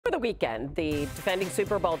weekend, the defending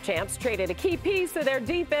Super Bowl champs traded a key piece of their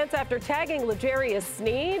defense after tagging L'Jarius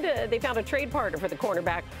Sneed. They found a trade partner for the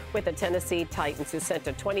cornerback with the Tennessee Titans, who sent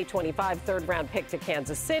a 2025 third-round pick to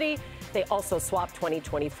Kansas City. They also swapped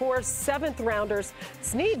 2024 seventh-rounders.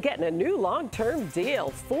 Sneed getting a new long-term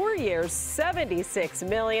deal, 4 years, $76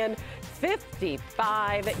 million,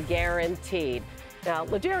 $55 guaranteed. Now,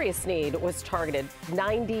 L'Jarius Sneed was targeted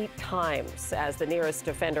 90 times as the nearest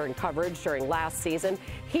defender in coverage during last season.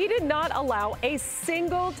 He did not allow a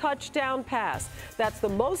single touchdown pass. That's the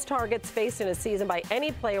most targets faced in a season by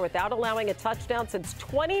any player without allowing a touchdown since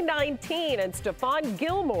 2019. And Stephon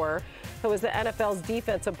Gilmore, who was the NFL's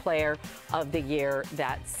Defensive Player of the Year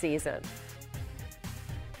that season.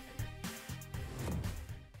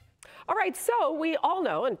 All right, so we all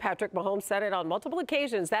know, and Patrick Mahomes said it on multiple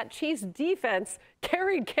occasions, that Chiefs defense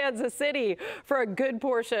carried Kansas City for a good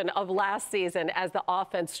portion of last season as the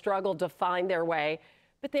offense struggled to find their way.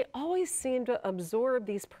 But they always seem to absorb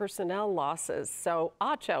these personnel losses. So,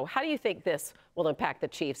 Acho, how do you think this will impact the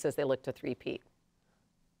Chiefs as they look to three-peat?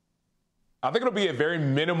 I think it'll be a very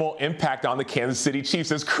minimal impact on the Kansas City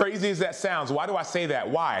Chiefs. As crazy as that sounds, why do I say that?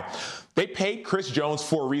 Why? They paid Chris Jones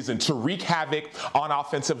for a reason, to wreak havoc on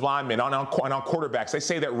offensive linemen, on quarterbacks. They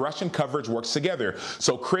say that rush and coverage works together.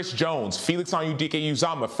 So Chris Jones, Felix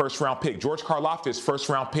Onyeudike-Uzomah, first-round pick, George Karlaftis,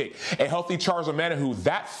 first-round pick, a healthy Charles Omenihu,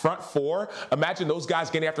 that front four, imagine those guys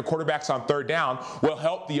getting after quarterbacks on third down, will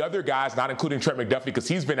help the other guys, not including Trent McDuffie because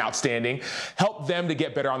he's been outstanding, help them to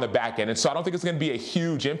get better on the back end. And so I don't think it's going to be a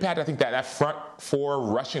huge impact. I think that front four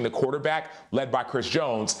rushing the quarterback, led by Chris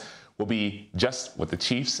Jones, will be just what the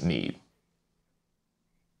Chiefs need.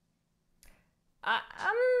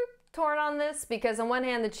 I'm torn on this because on one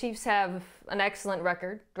hand, the Chiefs have an excellent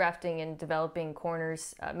record drafting and developing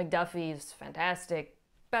corners. McDuffie is fantastic,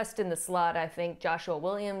 best in the slot, I think. Joshua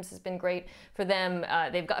Williams has been great for them.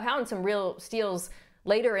 They've found some real steals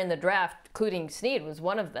later in the draft, including Sneed was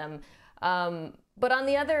one of them. But on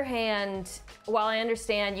the other hand, while I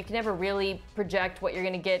understand you can never really project what you're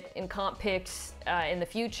going to get in comp picks in the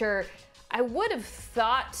future, I would have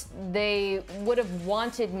thought they would have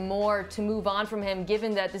wanted more to move on from him,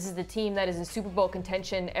 given that this is the team that is in Super Bowl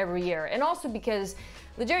contention every year. And also because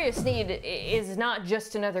L'Jarius Sneed is not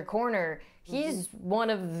just another corner. He's one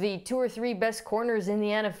of the 2 or 3 best corners in the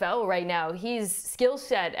NFL right now. His skill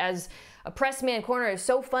set as a press man corner is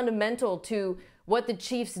so fundamental to what the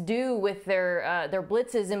Chiefs do with their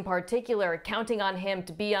blitzes in particular, counting on him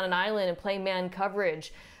to be on an island and play man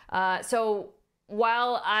coverage. So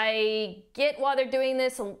while I get why they're doing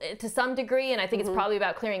this to some degree, and I think it's probably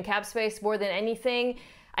about clearing cap space more than anything,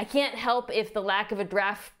 I can't help if the lack of a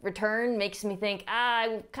draft return makes me think,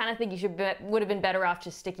 I kind of think you would have been better off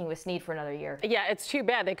just sticking with Sneed for another year. Yeah, it's too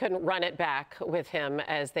bad they couldn't run it back with him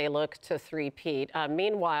as they look to three-peat.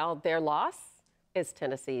 Meanwhile, their loss is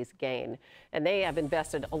Tennessee's gain. And they have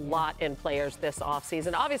invested a lot in players this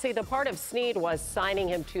offseason. Obviously, the part of Sneed was signing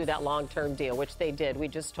him to that long-term deal, which they did. We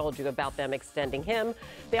just told you about them extending him.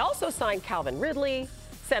 They also signed Calvin Ridley,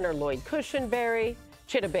 center Lloyd Cushenberry,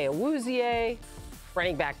 Chidobe Awuzie,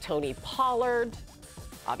 running back Tony Pollard.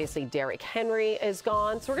 Obviously, Derrick Henry is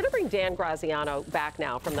gone. So we're going to bring Dan Graziano back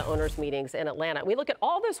now from the owners' meetings in Atlanta. We look at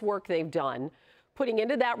all this work they've done, putting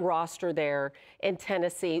into that roster there in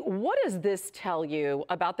Tennessee. What does this tell you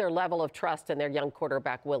about their level of trust in their young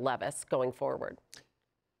quarterback, Will Levis, going forward?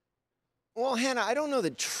 Well, Hannah, I don't know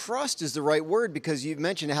that trust is the right word because you've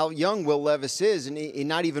mentioned how young Will Levis is and he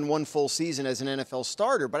not even one full season as an NFL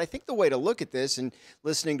starter. But I think the way to look at this, and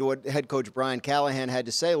listening to what head coach Brian Callahan had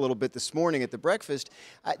to say a little bit this morning at the breakfast,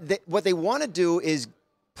 what they want to do is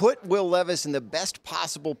put Will Levis in the best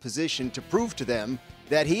possible position to prove to them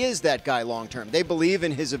that he is that guy long-term. They believe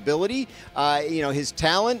in his ability, his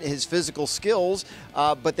talent, his physical skills,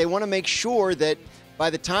 but they want to make sure that by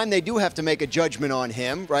the time they do have to make a judgment on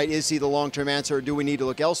him, right, is he the long-term answer or do we need to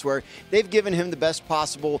look elsewhere, they've given him the best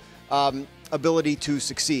possible ability to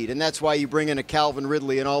succeed. And that's why you bring in a Calvin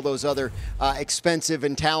Ridley and all those other expensive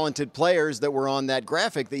and talented players that were on that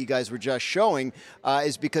graphic that you guys were just showing,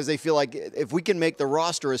 is because they feel like if we can make the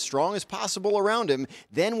roster as strong as possible around him,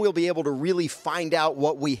 then we'll be able to really find out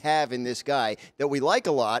what we have in this guy that we like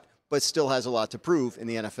a lot, but still has a lot to prove in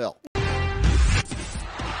the NFL.